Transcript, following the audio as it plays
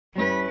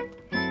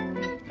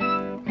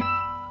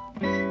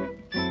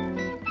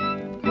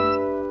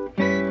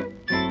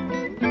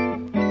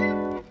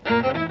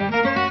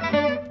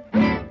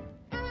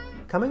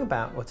Coming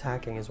about or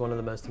tacking is one of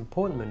the most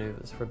important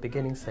maneuvers for a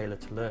beginning sailor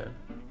to learn.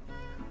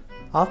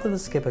 After the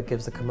skipper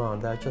gives the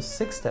command, there are just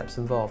 6 steps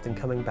involved in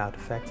coming about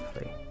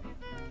effectively.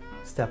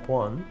 Step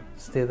 1.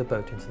 Steer the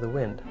boat into the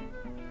wind.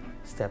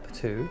 Step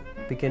 2.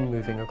 Begin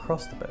moving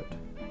across the boat.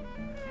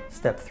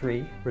 Step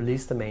 3.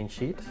 Release the main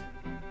sheet.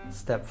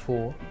 Step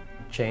 4.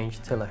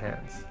 Change tiller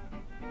hands.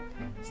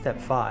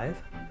 Step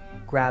 5.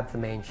 Grab the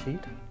main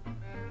sheet.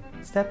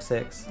 Step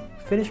 6.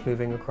 Finish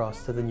moving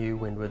across to the new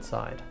windward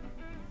side.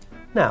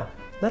 Now,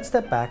 let's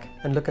step back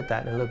and look at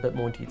that in a little bit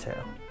more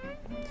detail.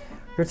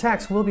 Your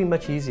tacks will be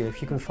much easier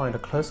if you can find a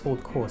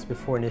close-hauled course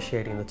before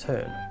initiating the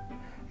turn.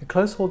 A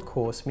close-hauled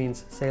course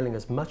means sailing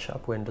as much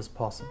upwind as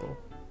possible.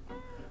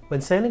 When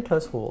sailing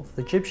close-hauled,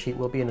 the jib sheet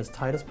will be in as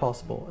tight as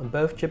possible and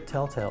both jib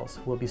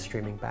telltales will be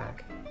streaming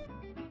back.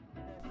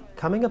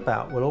 Coming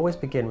about will always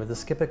begin with the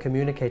skipper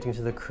communicating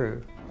to the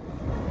crew.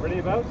 Ready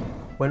about?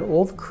 When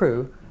all the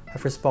crew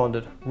have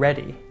responded,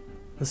 ready,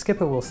 the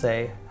skipper will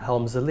say,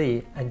 helms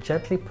a-lee, and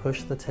gently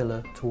push the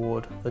tiller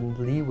toward the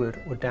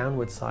leeward or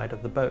downward side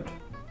of the boat.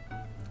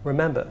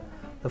 Remember,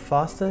 the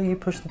faster you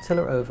push the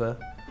tiller over,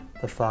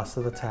 the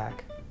faster the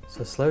tack.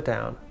 So slow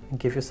down and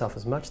give yourself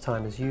as much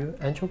time as you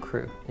and your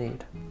crew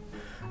need.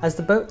 As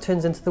the boat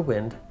turns into the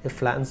wind, it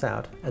flattens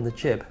out and the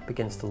jib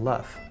begins to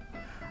luff.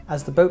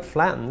 As the boat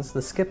flattens,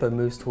 the skipper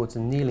moves towards a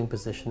kneeling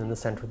position in the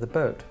center of the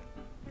boat.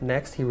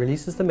 Next, he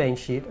releases the main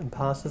sheet and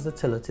passes the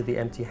tiller to the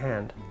empty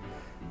hand.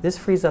 This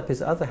frees up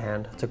his other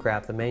hand to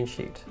grab the main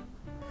sheet.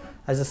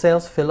 As the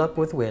sails fill up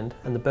with wind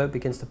and the boat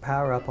begins to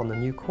power up on the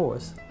new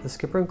course, the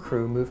skipper and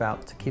crew move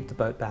out to keep the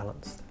boat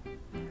balanced.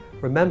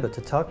 Remember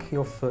to tuck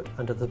your foot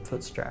under the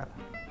foot strap,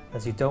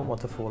 as you don't want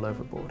to fall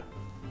overboard.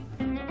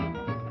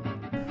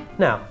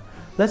 Now,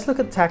 let's look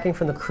at tacking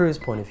from the crew's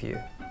point of view.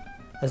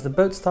 As the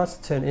boat starts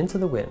to turn into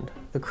the wind,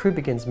 the crew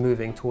begins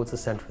moving towards the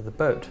center of the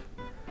boat.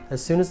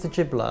 As soon as the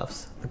jib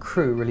luffs, the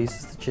crew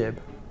releases the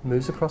jib,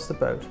 moves across the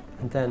boat,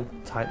 and then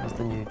tightens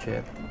the new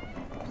jib.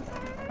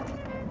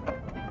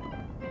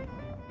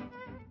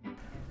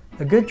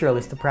 A good drill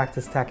is to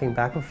practice tacking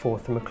back and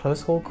forth from a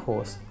close-hauled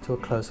course to a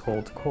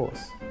close-hauled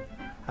course.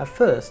 At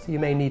first, you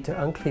may need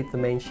to uncleat the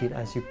main sheet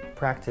as you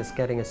practice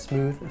getting a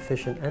smooth,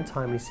 efficient, and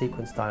timely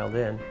sequence dialed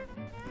in.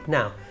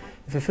 Now,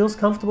 if it feels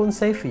comfortable and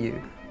safe for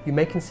you, you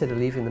may consider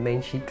leaving the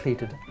main sheet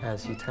cleated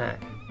as you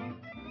tack.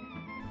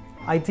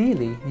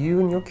 Ideally,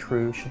 you and your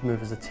crew should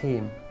move as a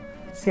team.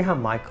 See how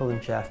Michael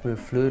and Jeff move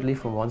fluidly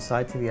from one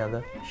side to the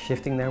other,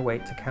 shifting their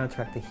weight to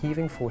counteract the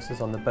heaving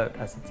forces on the boat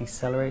as it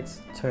decelerates,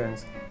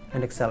 turns,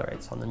 and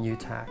accelerates on the new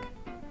tack.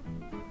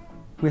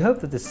 We hope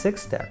that this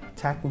 6-step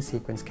tacking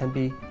sequence can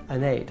be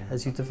an aid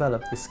as you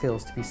develop the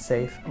skills to be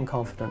safe and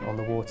confident on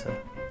the water.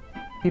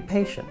 Be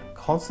patient,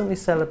 constantly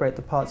celebrate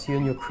the parts you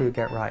and your crew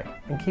get right,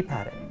 and keep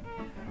at it.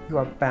 You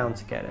are bound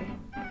to get it.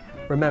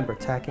 Remember,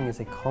 tacking is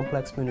a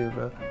complex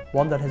maneuver,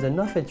 one that has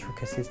enough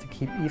intricacies to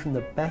keep even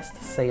the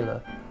best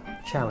sailor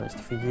challenged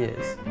for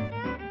years.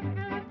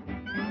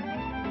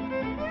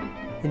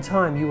 In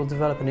time, you will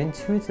develop an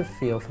intuitive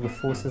feel for the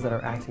forces that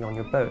are acting on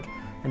your boat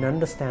and an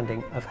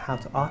understanding of how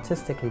to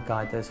artistically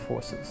guide those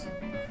forces.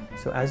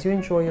 So as you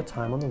enjoy your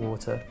time on the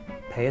water,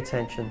 pay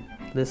attention,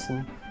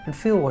 listen, and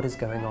feel what is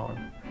going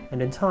on.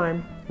 And in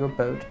time, your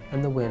boat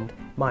and the wind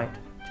might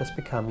just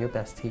become your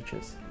best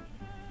teachers.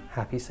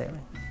 Happy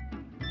sailing.